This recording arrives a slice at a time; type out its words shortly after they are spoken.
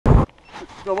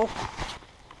Come on.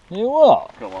 You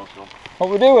what? Come on, son. What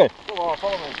we doing? Come on,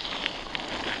 follow me.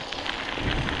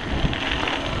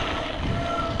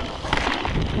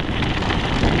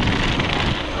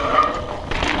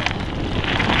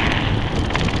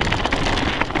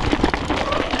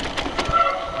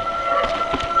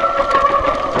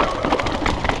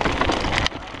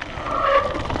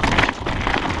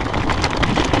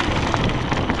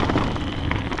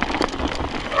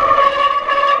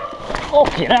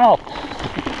 Fucking hell!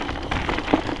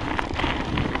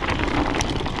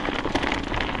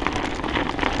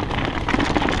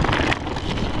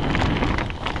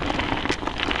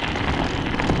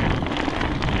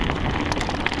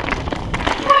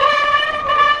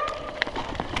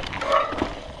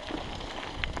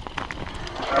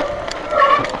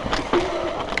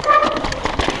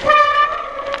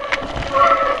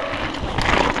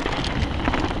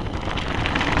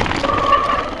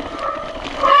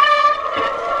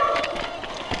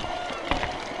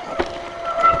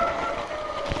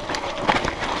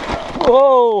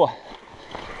 Whoa!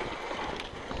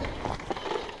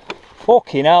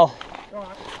 Fucking hell.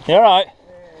 Alright. You alright?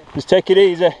 Yeah. Just take it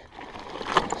easy.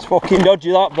 It's fucking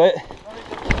dodgy that bit.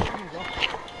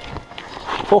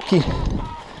 Fucking.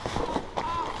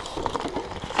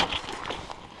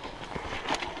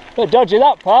 Bit dodgy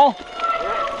that, pal. Yeah.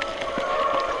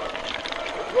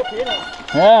 Lucky,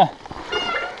 innit? Yeah.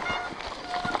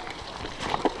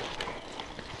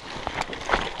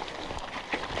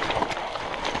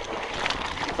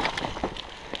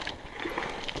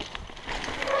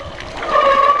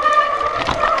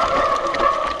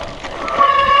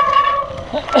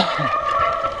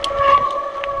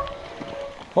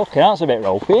 Okay, that's a bit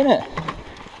ropey, isn't it?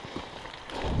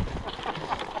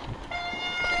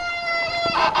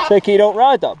 Take it you don't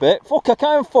ride that bit. Fuck, I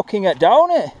can't even fucking get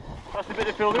down it. That's the bit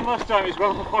they filled in last time, it's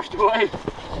well washed away.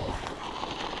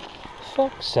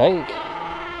 Fuck's sake.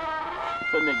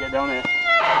 Let Nick get down here.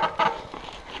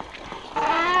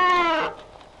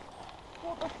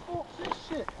 What the fuck's this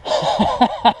shit?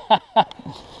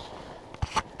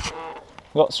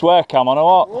 Got swear cam on or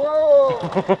what?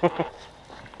 Whoa!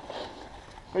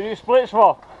 What are you splits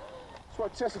for? That's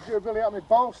what I tested durability out of my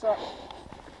ball sack.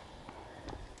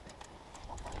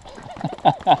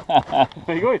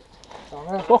 Very good.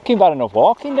 Fucking bad enough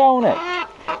walking down it. I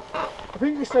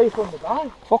think you're safe on the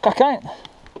bank. Fuck, I can't.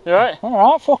 You alright?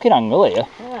 Alright, fucking angle here.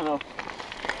 Yeah, no.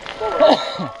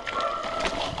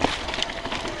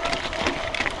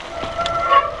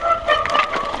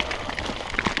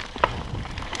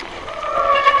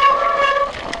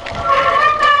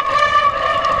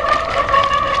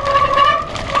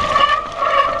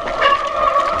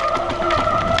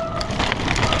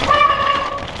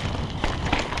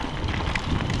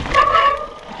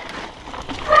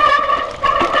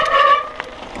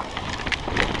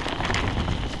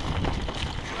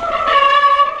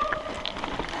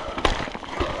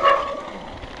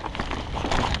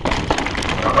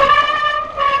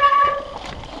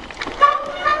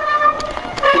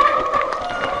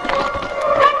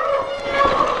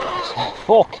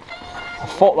 Fuck. I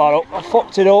fucked that up. I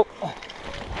fucked it up.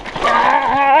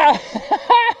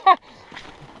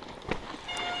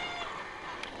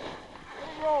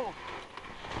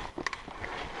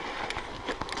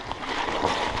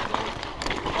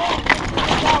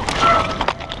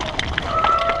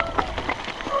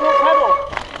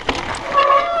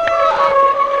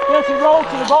 Yes, it rolled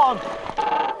to the bottom.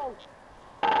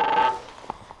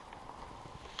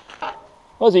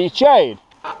 Was it your chain?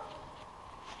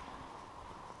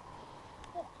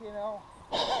 Fucking hell.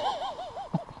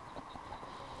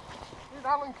 Did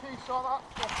Allen Key sort that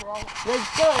fucker out? There's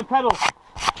certain pedal.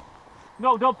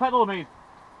 No, don't pedal me.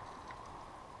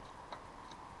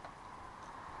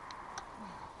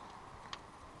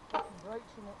 Fucking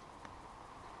brakes in it.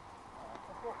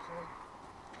 For fuck's sake.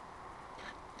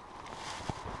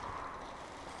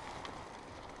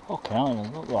 Fucking hell, it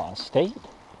doesn't look like a steep.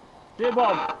 Dear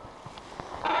bottom.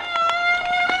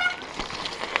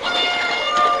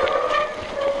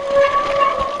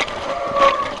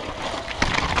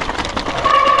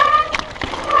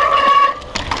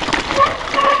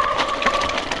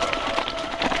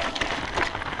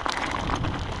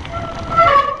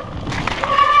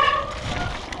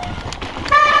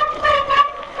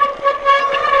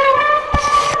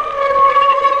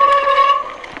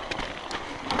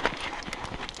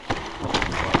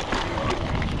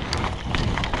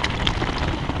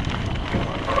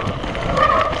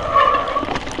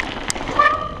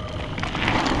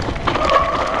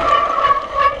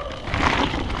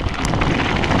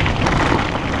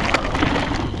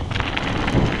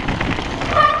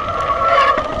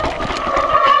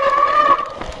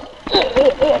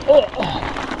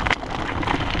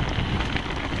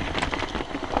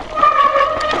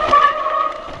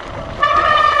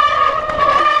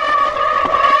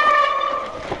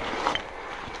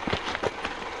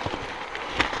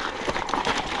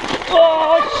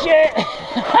 Oh shit!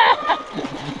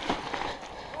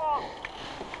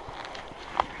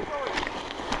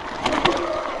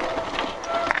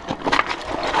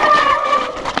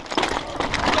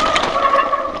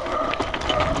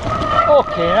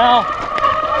 Okay, now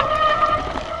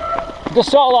just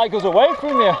sort of like goes away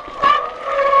from you.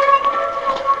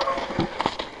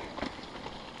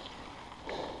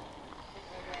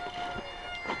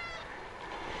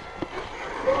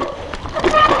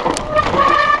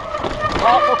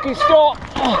 Fucking stop!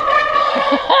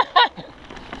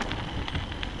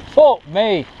 Fuck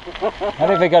me! I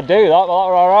didn't think I'd do that, but that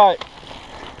were alright.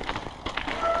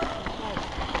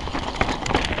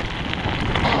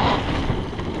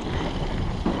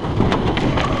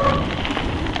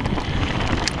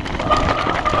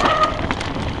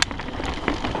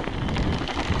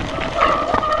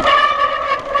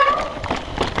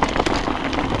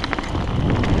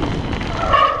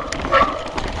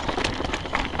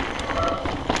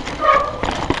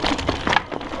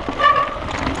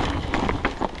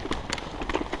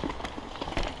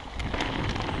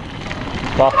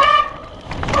 Stop.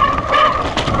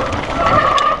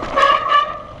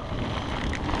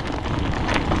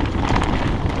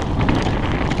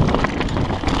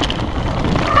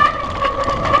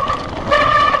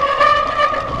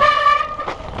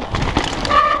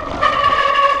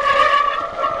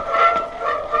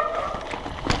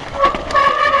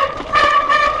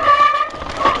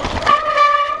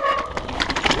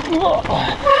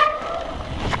 Whoa.